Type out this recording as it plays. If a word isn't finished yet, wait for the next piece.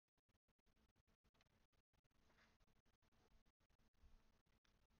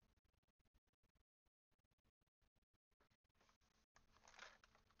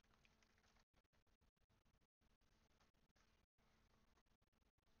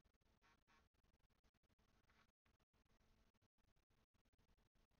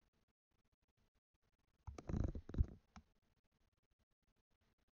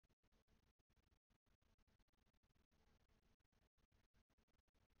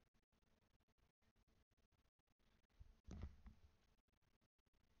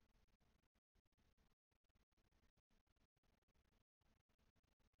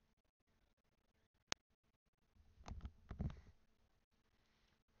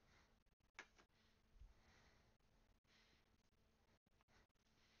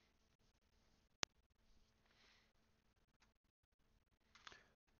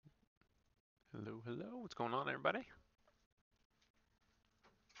Hello, what's going on, everybody?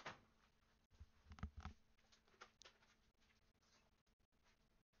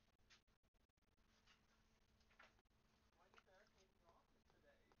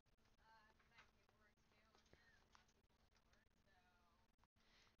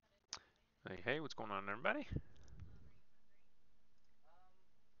 Hey, what's going on, everybody?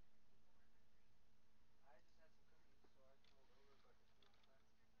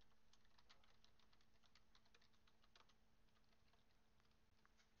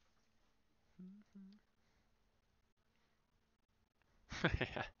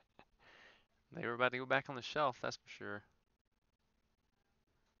 They were about to go back on the shelf, that's for sure.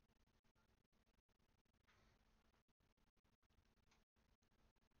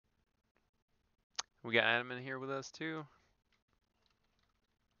 We got Adam in here with us, too.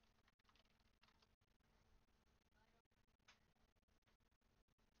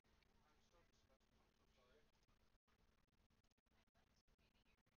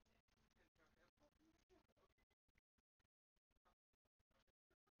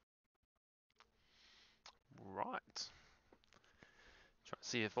 Right. Trying to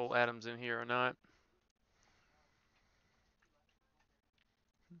see if old Adam's in here or not.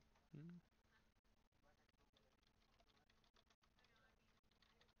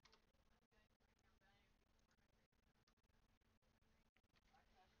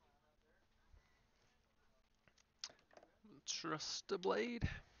 Trust a blade.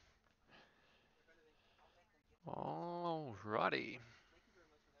 Alrighty.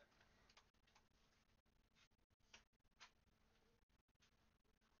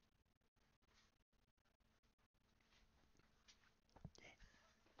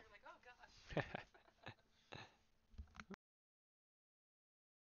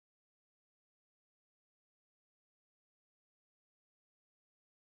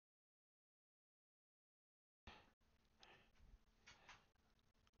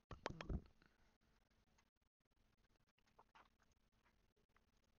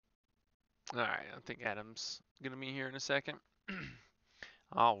 Alright, I think Adam's gonna be here in a second.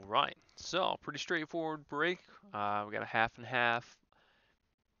 Alright, so pretty straightforward break. We got a half and half.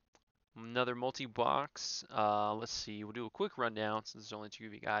 Another multi-box. Let's see, we'll do a quick rundown since there's only two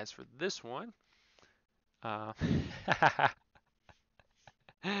of you guys for this one. Uh,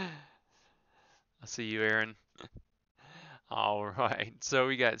 I see you, Aaron. All right. So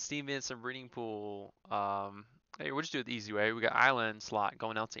we got Steam Instant Breeding Pool. Hey, we'll just do it the easy way. We got Island slot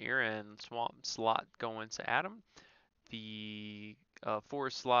going out to Aaron. Swamp slot going to Adam. The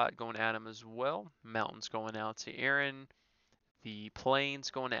Forest slot going to Adam as well. Mountains going out to Aaron. The Plains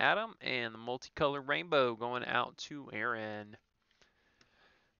going to Adam. And the Multicolored Rainbow going out to Aaron.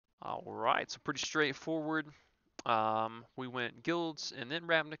 All right. So pretty straightforward. We went Guilds and then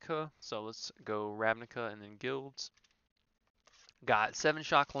Ravnica. So let's go Ravnica and then Guilds. Got 7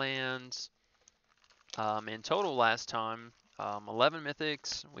 shock lands in total last time. 11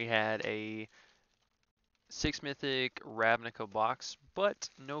 mythics. We had a 6 mythic Ravnica box, but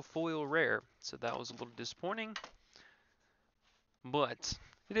no foil rare. So that was a little disappointing. But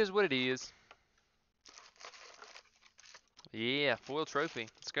it is what it is. Yeah, foil trophy.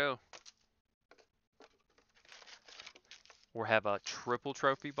 Let's go. Or have a triple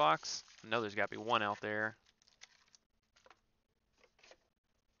trophy box. I know there's got to be one out there.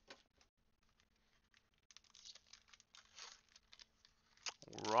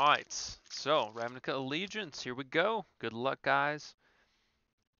 Right. So, Ravnica Allegiance. Here we go. Good luck, guys.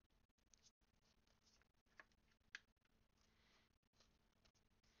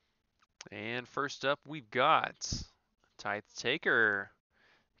 And first up, we've got Tithe Taker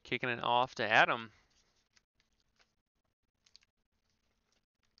kicking it off to Adam.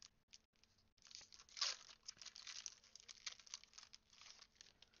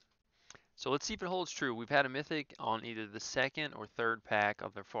 So let's see if it holds true. We've had a mythic on either the second or third pack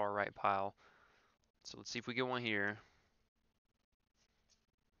of the far right pile. So let's see if we get one here.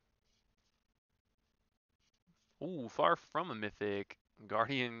 Ooh, far from a mythic.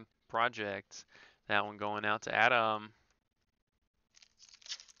 Guardian Project. That one going out to Adam.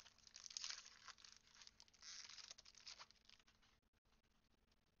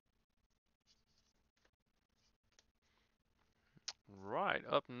 Right,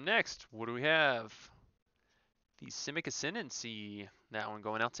 up next, what do we have? The Simic Ascendancy. That one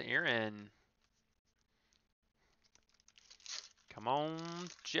going out to Aaron. Come on,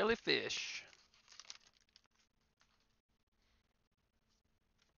 Jellyfish.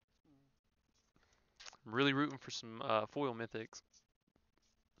 I'm really rooting for some foil mythics.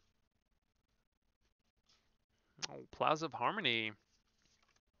 Oh, Plaza of Harmony.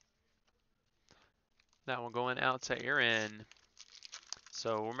 That one going out to Aaron.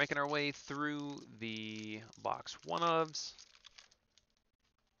 So we're making our way through the box one-ofs.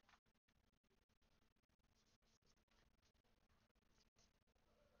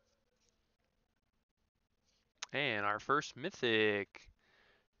 And our first mythic,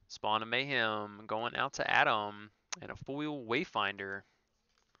 Spawn of Mayhem, going out to Adam. And a foil Wayfinder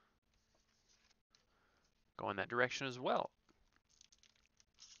going that direction as well.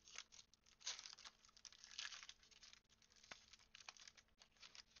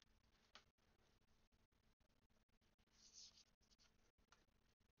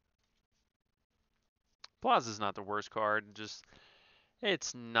 Plaza's not the worst card, just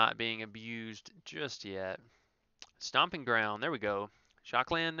it's not being abused just yet. Stomping Ground, there we go.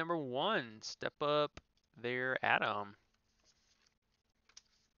 Shockland number 1, step up there, Adam.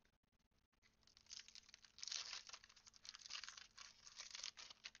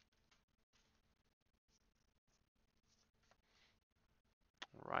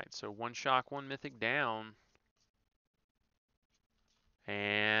 All right, so 1 shock, 1 mythic down.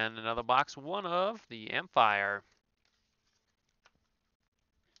 And another box one of the Empire.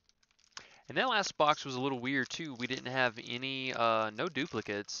 And that last box was a little weird too. We didn't have any, no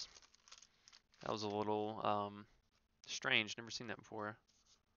duplicates. That was a little strange. Never seen that before.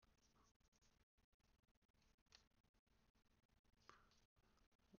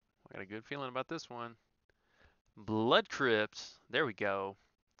 I got a good feeling about this one. Blood Crypt. There we go.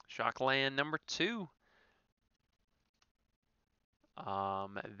 Shockland number 2.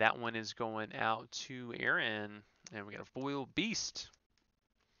 That one is going out to Aaron. And we got a foil Beast.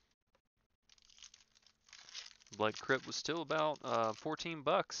 Blood Crypt was still about 14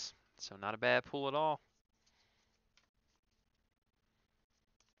 bucks. So not a bad pull at all.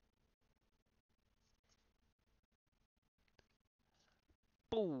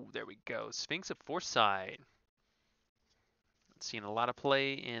 Oh, there we go. Sphinx of Foresight. Seeing a lot of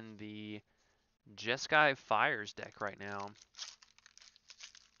play in the Jeskai Fires deck right now.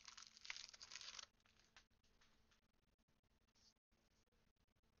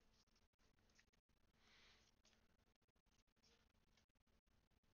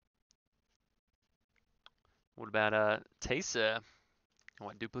 What about Teysa? I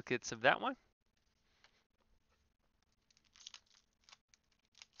want duplicates of that one.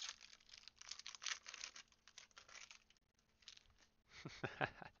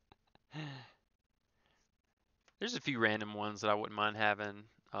 There's a few random ones that I wouldn't mind having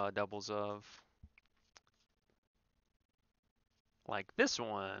doubles of. Like this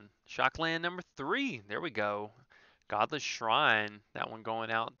one. Shockland number 3. There we go. Godless Shrine. That one going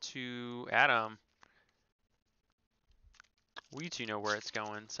out to Adam. We two know where it's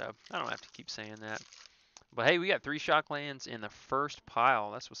going, so I don't have to keep saying that. But hey, we got 3 Shocklands in the first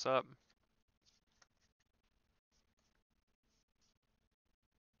pile. That's what's up.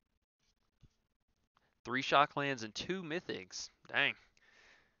 3 Shocklands and 2 Mythics. Dang.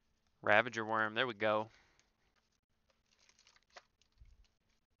 Ravager Worm. There we go.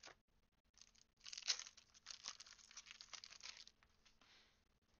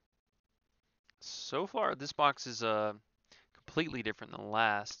 So far, this box is completely different than the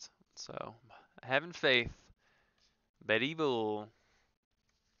last. So, having faith. Bet evil.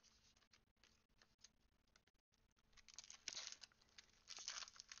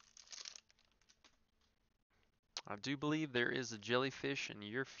 I do believe there is a jellyfish in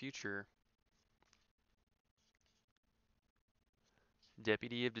your future.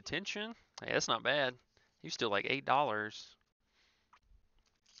 Deputy of Detention. Hey, that's not bad. He's still like $8.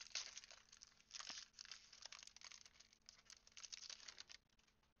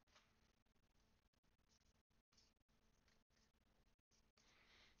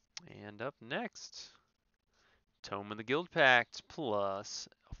 And up next, Tome of the Guild Pact plus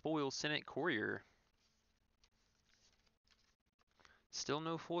a foil Senate Courier. Still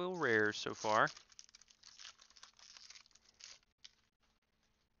no foil rares so far.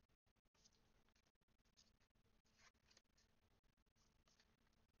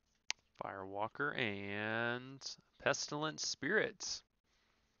 Firewalker and Pestilent Spirits.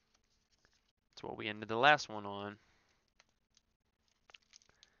 That's what we ended the last one on.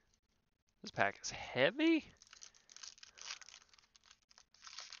 This pack is heavy.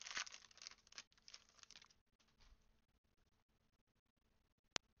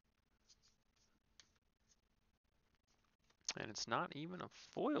 And it's not even a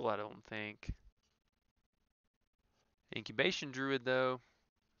foil, I don't think. Incubation Druid, though.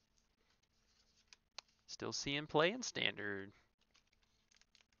 Still seeing play in Standard.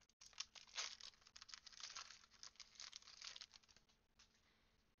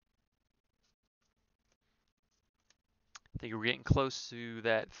 think we're getting close to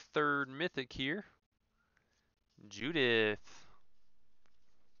that third mythic here. Judith.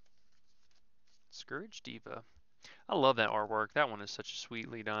 Scourge Diva. I love that artwork. That one is such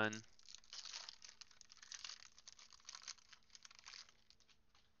sweetly done.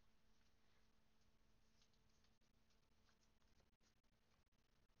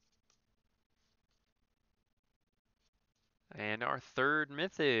 And our third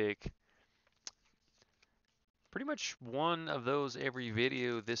mythic. Pretty much one of those every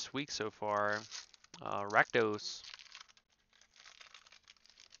video this week so far. Rakdos.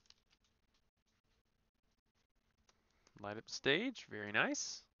 Light up stage. Very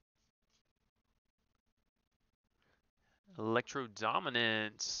nice. Electro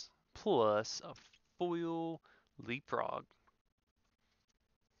Dominance. Plus a foil Leapfrog.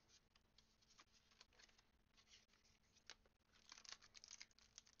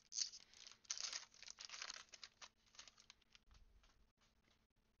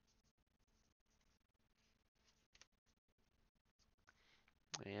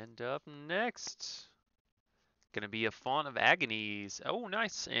 And up next, gonna be a Font of Agonies. Oh,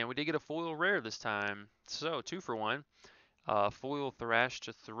 nice. And we did get a foil rare this time. So, 2 for 1. Foil Thrash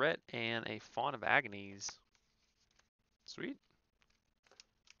to Threat and a Font of Agonies. Sweet.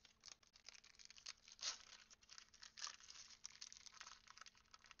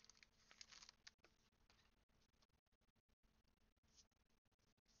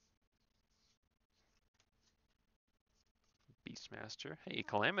 Beastmaster. Hey,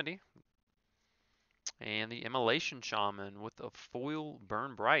 Calamity. And the Immolation Shaman with a foil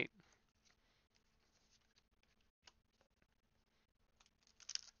Burn Bright.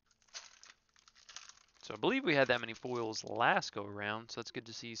 So I believe we had that many foils last go around, so that's good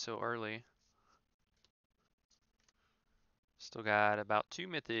to see so early. Still got about 2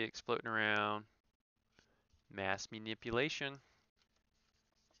 mythics floating around. Mass Manipulation.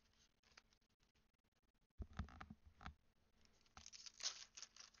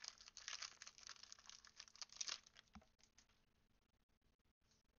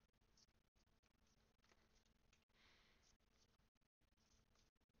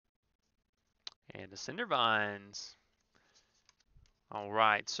 And the Cindervines. All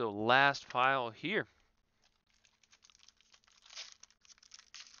right, so last pile here.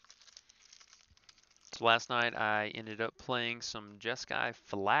 So last night I ended up playing some Jeskai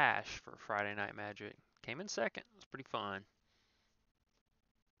Flash for Friday Night Magic. Came in second. It was pretty fun.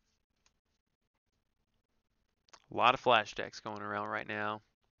 A lot of Flash decks going around right now.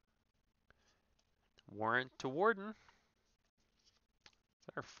 Warrant to Warden. Is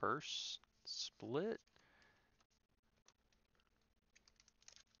that our first split?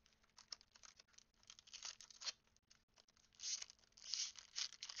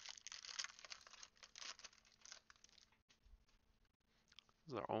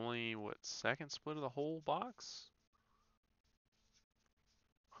 This is our only, what, second split of the whole box?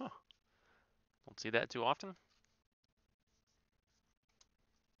 Huh. Don't see that too often.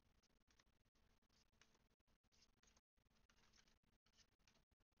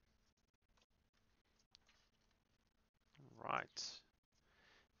 Right.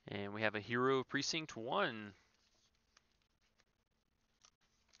 And we have a Hero Precinct 1.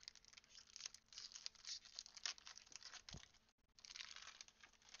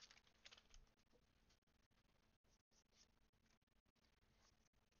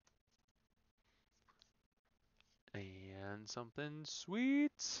 And something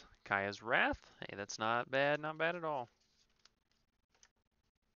sweet. Kaya's Wrath. Hey, that's not bad at all.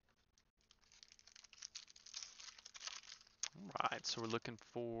 Alright, so we're looking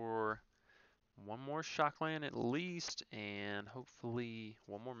for one more Shockland at least, and hopefully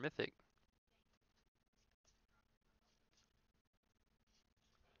one more Mythic.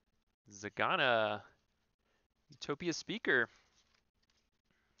 Zagana. Utopia Speaker.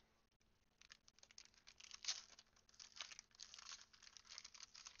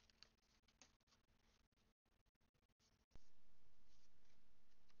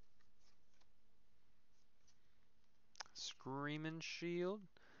 Screaming Shield.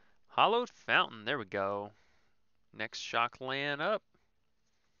 Hollowed Fountain. There we go. Next Shockland up.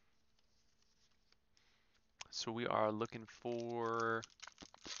 So we are looking for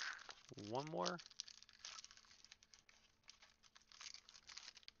one more.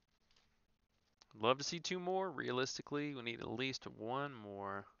 Love to see 2 more. Realistically, we need at least 1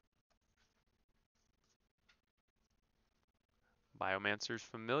 more. Biomancer's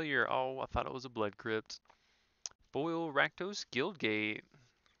Familiar. Oh, I thought it was a Blood Crypt. Foil Rakdos Guildgate.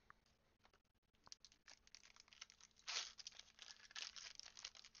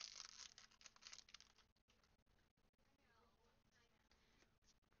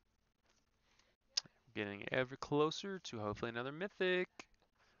 getting ever closer to hopefully another mythic.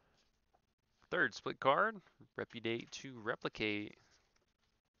 Third split card, Repudiate to Replicate.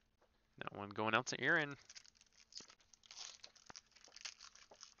 That one going out to Aaron.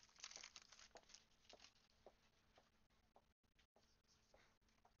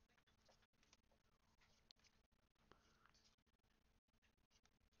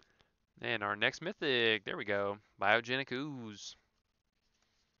 And our next mythic, there we go, Biogenic Ooze.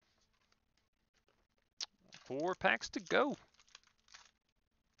 4 packs to go.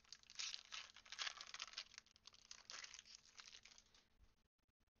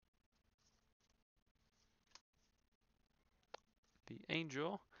 The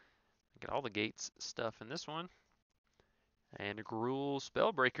Angel. Get all the Gates stuff in this one. And a Gruul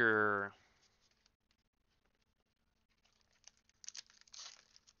Spellbreaker.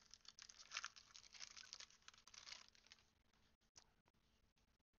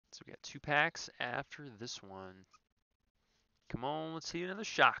 So we got 2 packs after this one. Come on, let's see another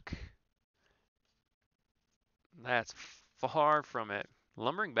shock. That's far from it.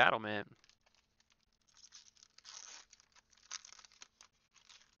 Lumbering Battlement.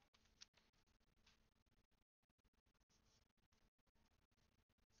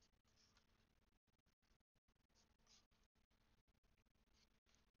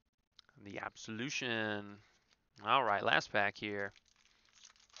 The Absolution. All right, last pack here.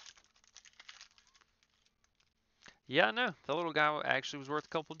 Yeah, no, the little guy actually was worth a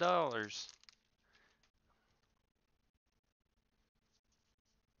couple dollars.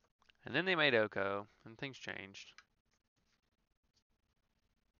 And then they made Oko, and things changed.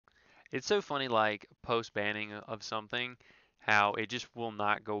 It's so funny, like, post-banning of something, how it just will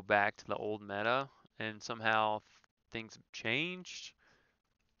not go back to the old meta, and somehow things have changed.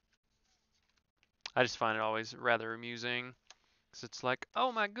 I just find it always rather amusing, because it's like,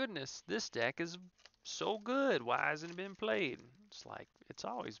 oh my goodness, this deck is so good, why hasn't it been played? It's like, it's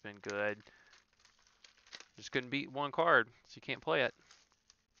always been good. Just couldn't beat one card, so you can't play it.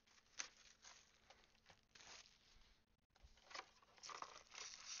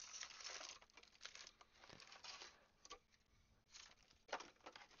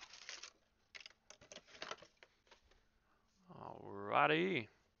 Alrighty.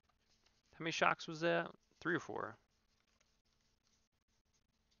 How many shocks was that? 3 or 4?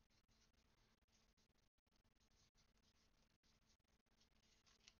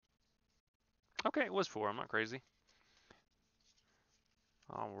 Okay, it was 4. I'm not crazy.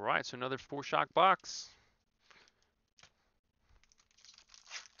 Alright, so another 4 shock box.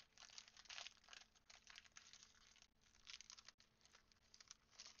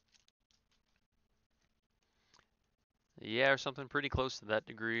 Yeah, or something pretty close to that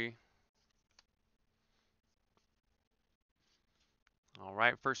degree.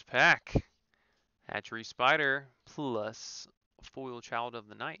 Alright, first pack. Hatchery Spider plus Foil Child of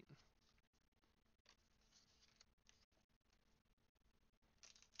the Night.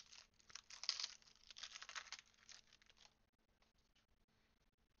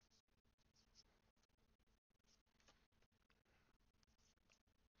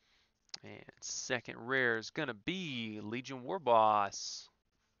 And second rare is going to be Legion Warboss.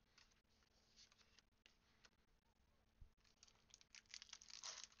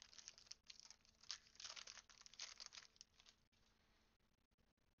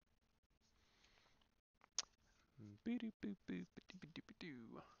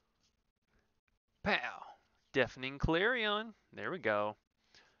 Pow! Deafening Clarion. There we go.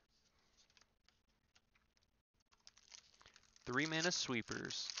 3 mana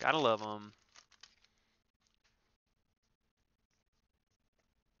sweepers. Gotta love them.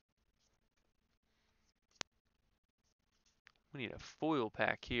 We need a foil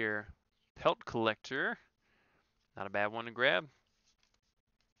pack here. Pelt Collector. Not a bad one to grab.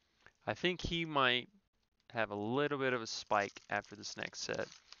 I think he might have a little bit of a spike after this next set.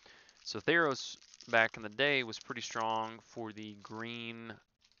 So Theros back in the day was pretty strong for the green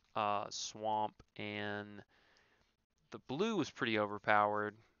swamp, and the blue was pretty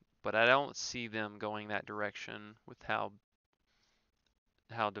overpowered, but I don't see them going that direction with how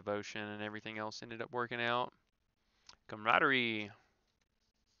Devotion and everything else ended up working out. Camaraderie.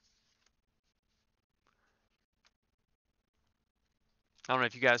 I don't know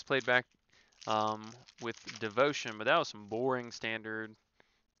if you guys played back with Devotion, but that was some boring standard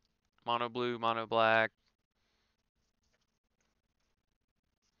mono blue, mono black.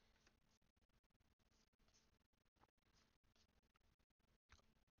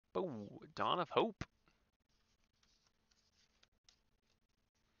 Oh, Dawn of Hope.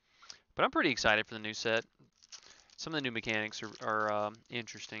 But I'm pretty excited for the new set. Some of the new mechanics are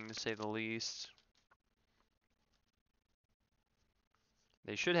interesting, to say the least.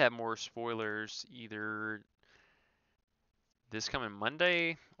 They should have more spoilers either this coming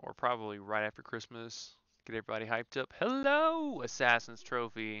Monday or probably right after Christmas. Get everybody hyped up. Hello, Assassin's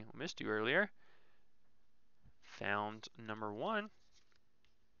Trophy. Missed you earlier. Found number 1.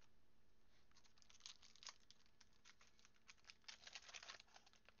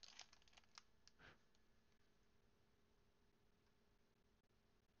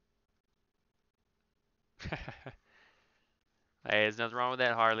 Hey, there's nothing wrong with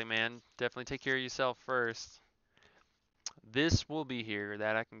that, Harley, man. Definitely take care of yourself first. This will be here,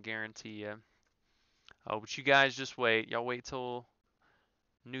 that I can guarantee you. Oh, but you guys just wait. Y'all wait till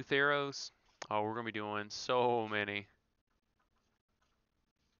New Theros. Oh, we're going to be doing so many.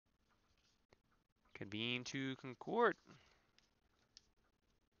 Convene to Concord.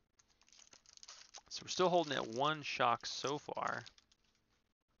 So we're still holding at 1 shock so far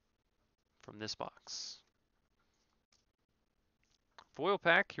from this box. Foil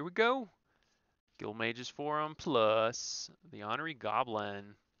pack, here we go. Guildmage's Forum plus the Honorary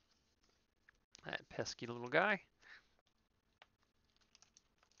Goblin. That pesky little guy.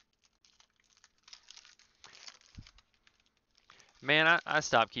 Man, I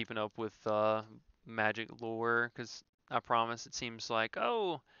stopped keeping up with Magic lore because I promise it seems like,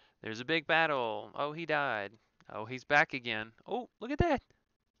 oh, there's a big battle. Oh, he died. Oh, he's back again. Oh, look at that.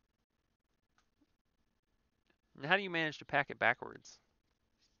 And how do you manage to pack it backwards?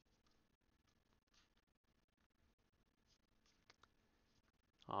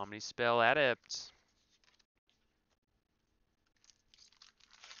 Omnispell Adept.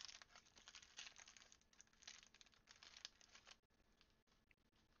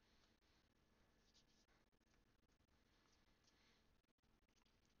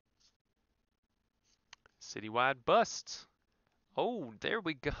 Citywide Bust. Oh, there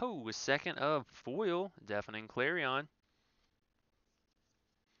we go. A second of foil. Deafening Clarion.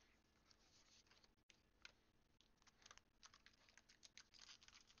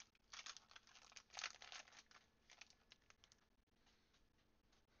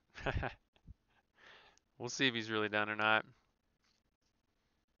 We'll see if he's really done or not.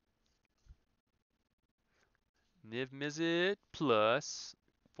 Niv Mizzet plus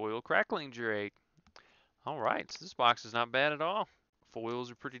foil Crackling Drake. All right, so this box is not bad at all.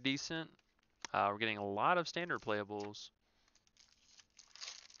 Foils are pretty decent. We're getting a lot of standard playables.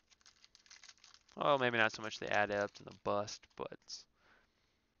 Well, maybe not so much the Adept and the Bust, but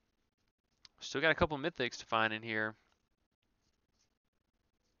still got a couple mythics to find in here.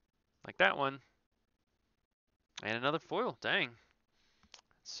 Like that one. And another foil, dang.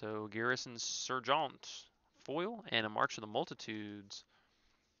 So Garrison Sergeant, foil, and a March of the Multitudes.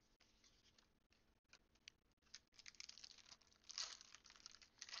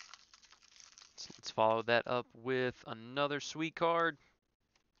 So let's follow that up with another sweet card.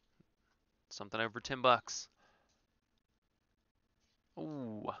 Something over $10.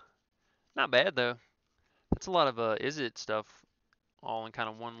 Ooh, not bad though. That's a lot of Izzet stuff all in kind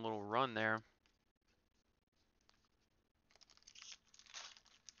of one little run there.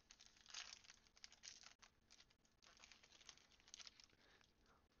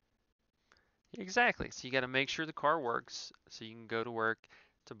 Exactly. So you got to make sure the car works so you can go to work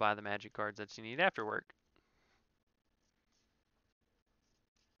to buy the magic cards that you need after work.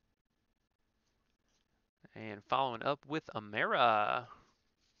 And following up with Amera.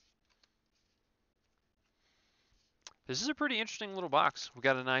 This is a pretty interesting little box. We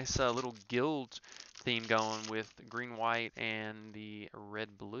got a nice little guild theme going with green, white, and the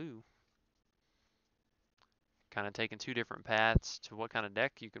red, blue. Kind of taking 2 different paths to what kind of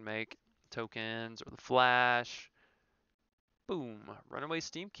deck you can make. Tokens or the Flash. Boom, Runaway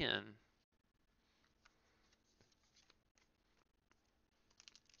Steamkin.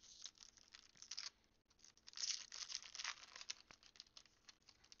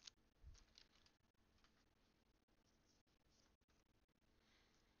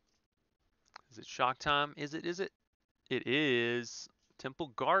 Is it shock time? Is it? It is.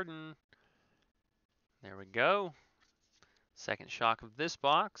 Temple Garden. There we go. Second shock of this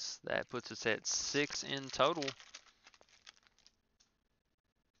box. That puts us at 6 in total.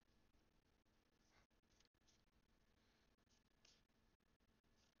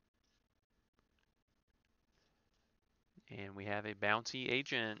 And we have a bounty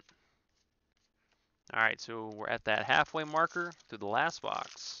agent. Alright, so we're at that halfway marker through the last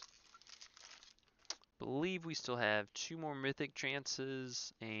box. Believe we still have 2 more mythic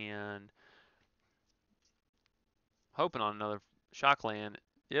chances and hoping on another shock land.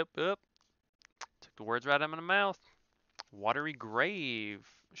 Yep. Took the words right out of my mouth. Watery Grave.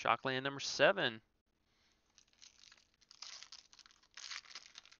 Shock land number 7.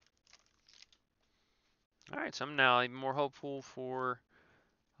 All right, so I'm now even more hopeful for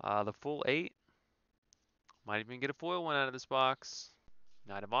the full 8. Might even get a foil one out of this box.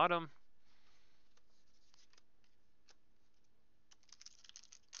 Knight of Autumn.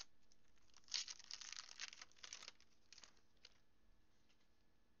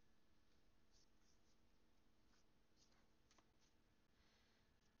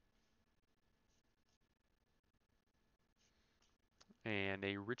 And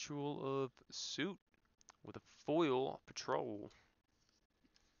a Ritual of Suit with a foil patrol.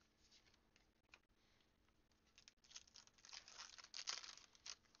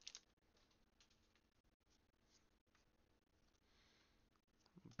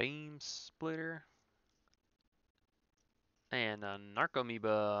 Beam Splitter. And a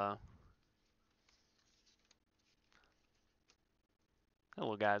Narcomoeba. That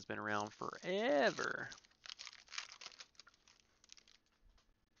little guy's been around forever.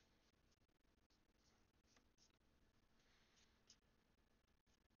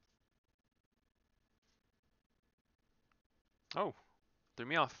 Oh, threw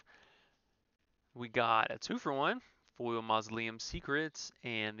me off. We got a 2-for-1, Foil Mausoleum Secrets,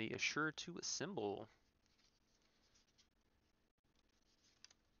 and the Assure to Assemble.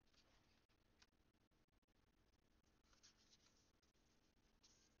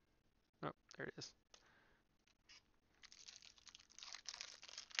 Oh, there it is.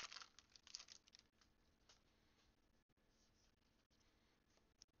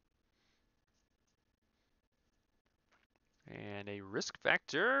 And a Risk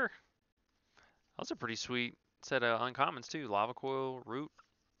Factor. Those are pretty sweet set of uncommons too. Lava Coil, Root,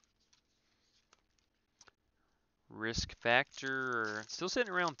 Risk Factor. Still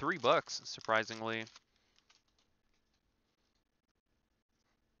sitting around $3, surprisingly.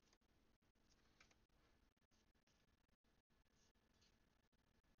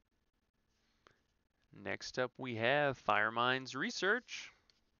 Next up we have Firemind's Research.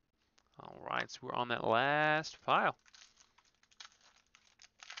 Alright, so we're on that last pile.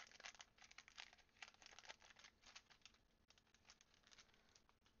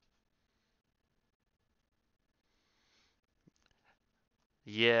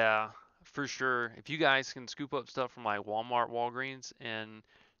 Yeah, for sure. If you guys can scoop up stuff from like Walmart, Walgreens, and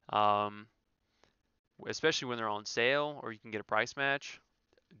especially when they're on sale or you can get a price match,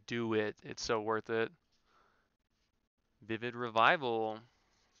 do it. It's so worth it. Vivid Revival.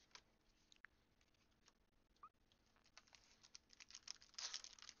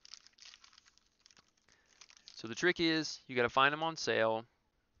 So the trick is you got to find them on sale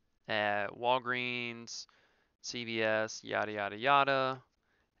at Walgreens, CVS, yada yada yada,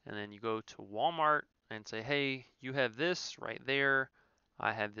 and then you go to Walmart and say, "Hey, you have this right there.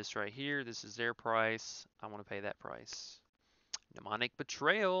 I have this right here. This is their price. I want to pay that price." Mnemonic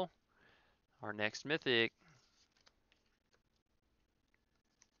Betrayal, our next mythic.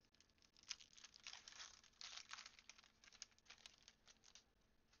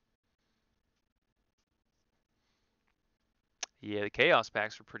 Yeah, the Chaos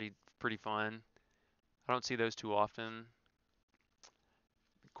packs are pretty fun. I don't see those too often.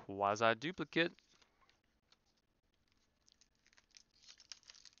 Quasi duplicate.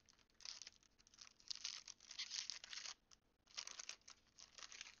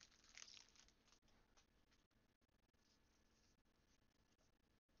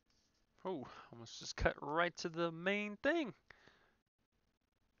 Oh, almost just cut right to the main thing.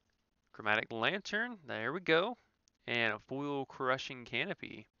 Chromatic Lantern, there we go. And a foil crushing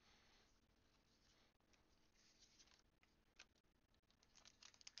canopy.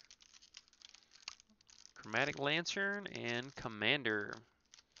 Chromatic Lantern and Commander.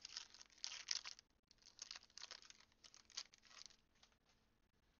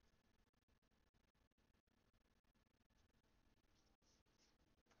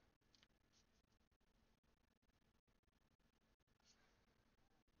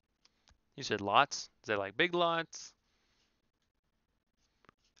 You said lots? Is that like big lots?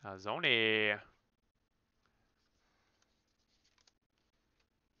 Zoni. I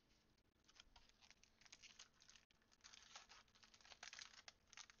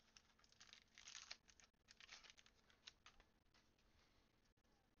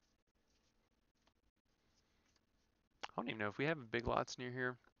don't even know if we have big lots near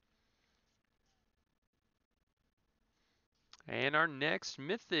here. And our next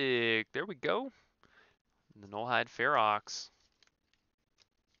mythic. There we go. The Nullhide Ferox.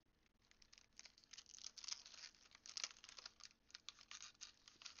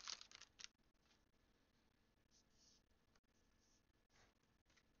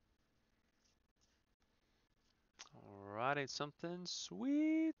 Alrighty, something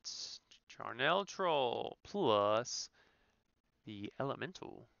sweet. Charnel Troll plus the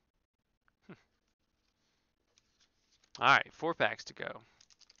Elemental. Alright, 4 packs to go.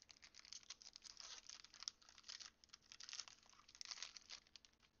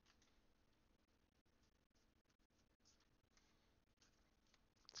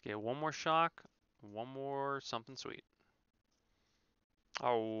 Let's get one more shock, one more something sweet.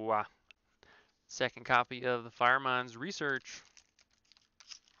 Oh, second copy of the Firemind's Research.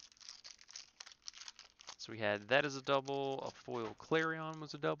 So we had that as a double, a foil Clarion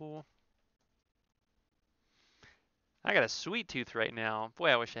was a double. I got a sweet tooth right now. Boy,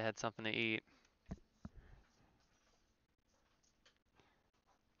 I wish I had something to eat.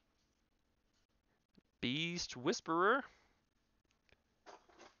 Beast Whisperer.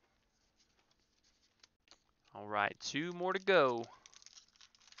 All right, 2 more to go.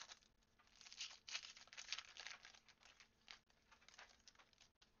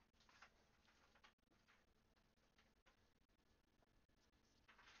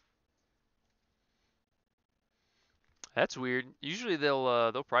 That's weird. Usually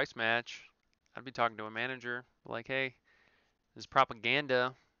they'll price match. I'd be talking to a manager like, hey, this is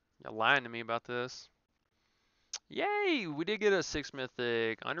propaganda. You're lying to me about this. Yay! We did get a 6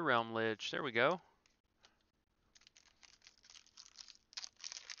 mythic Underrealm Lich. There we go.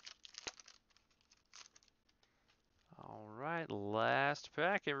 All right, last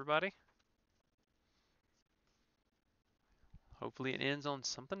pack, everybody. Hopefully it ends on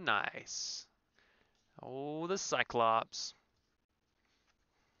something nice. Oh, the Cyclops.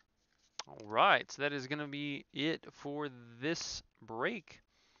 All right, so that is going to be it for this break.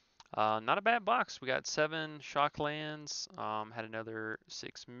 Not a bad box. We got 7 Shocklands, had another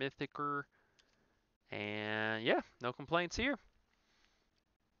 6 Mythicer, and yeah, no complaints here.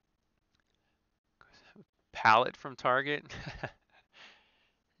 Palette from Target.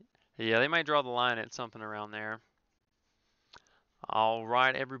 Yeah, they might draw the line at something around there. All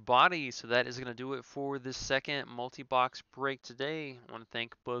right, everybody. So that is going to do it for this second multi-box break today. I want to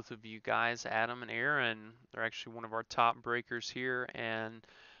thank both of you guys, Adam and Aaron. They're actually one of our top breakers here and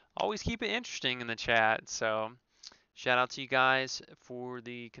always keep it interesting in the chat. So shout out to you guys for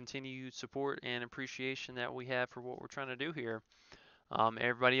the continued support and appreciation that we have for what we're trying to do here.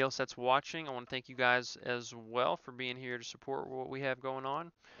 Everybody else that's watching, I want to thank you guys as well for being here to support what we have going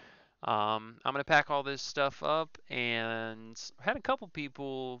on. I'm going to pack all this stuff up, and I had a couple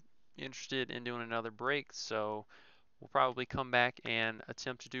people interested in doing another break, so we'll probably come back and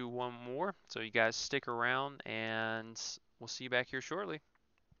attempt to do one more. So you guys stick around, and we'll see you back here shortly.